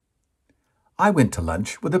I went to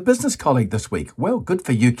lunch with a business colleague this week. Well, good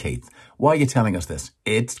for you, Keith. Why are you telling us this?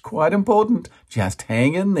 It's quite important. Just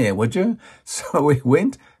hang in there, would you? So we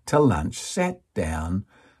went to lunch, sat down,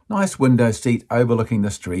 nice window seat overlooking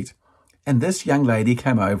the street. And this young lady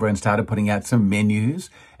came over and started putting out some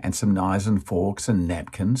menus and some knives and forks and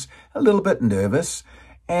napkins, a little bit nervous.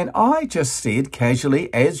 And I just said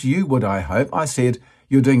casually, as you would, I hope, I said,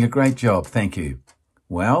 "You're doing a great job, thank you."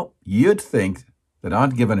 Well, you'd think that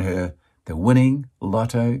I'd given her the winning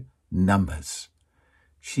lotto numbers.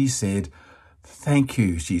 She said, "Thank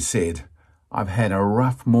you," she said. "I've had a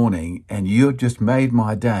rough morning and you've just made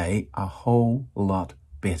my day a whole lot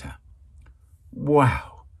better."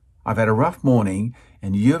 Wow. I've had a rough morning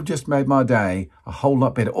and you've just made my day a whole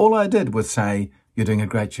lot better. All I did was say, "You're doing a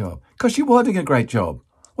great job." Because she was doing a great job.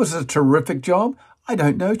 Was it a terrific job? I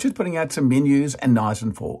don't know. She was putting out some menus and knives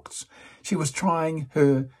and forks. She was trying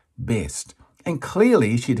her best. And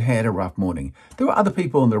clearly she'd had a rough morning. There were other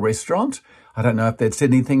people in the restaurant. I don't know if they'd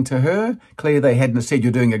said anything to her. Clearly they hadn't said,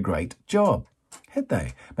 "You're doing a great job." Had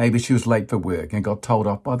they? Maybe she was late for work and got told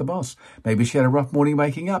off by the boss. Maybe she had a rough morning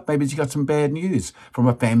waking up. Maybe she got some bad news from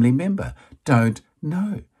a family member. Don't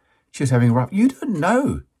know. She was having a rough... You don't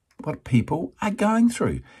know what people are going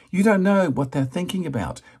through. You don't know what they're thinking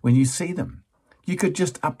about when you see them. You could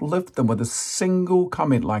just uplift them with a single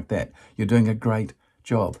comment like that. "You're doing a great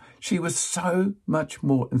job." She was so much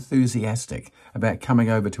more enthusiastic about coming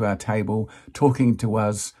over to our table, talking to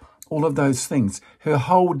us, all of those things. Her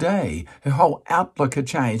whole day, her whole outlook had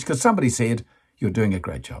changed because somebody said, "You're doing a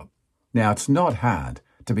great job." Now, it's not hard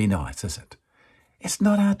to be nice, is it? It's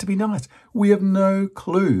not hard to be nice. We have no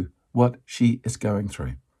clue what she is going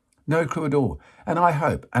through. No clue at all. And I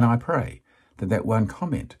hope and I pray that that one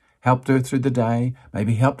comment helped her through the day,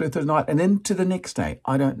 maybe helped her through the night and into the next day.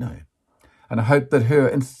 I don't know. And I hope that her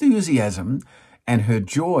enthusiasm and her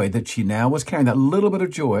joy that she now was carrying, that little bit of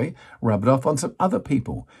joy, rubbed off on some other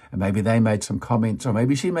people. And maybe they made some comments, or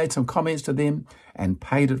maybe she made some comments to them and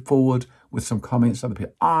paid it forward with some comments to other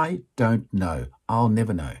people. I don't know. I'll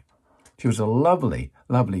never know. She was a lovely,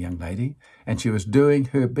 lovely young lady, and she was doing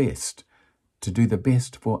her best to do the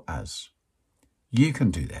best for us. You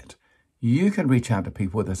can do that. You can reach out to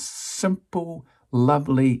people with a simple,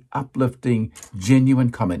 lovely, uplifting,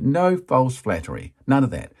 genuine comment. No false flattery. None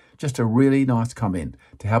of that. Just a really nice comment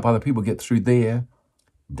to help other people get through their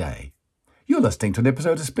day. You're listening to an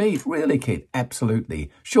episode of Speed. Really, kid.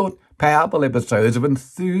 Absolutely. Short, powerful episodes of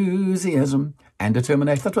enthusiasm and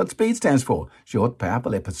determination. That's what Speed stands for. Short,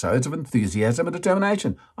 powerful episodes of enthusiasm and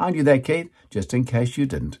determination. I knew that, Keith, just in case you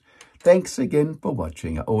didn't. Thanks again for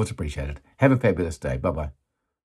watching. I always appreciate it. Have a fabulous day. Bye-bye.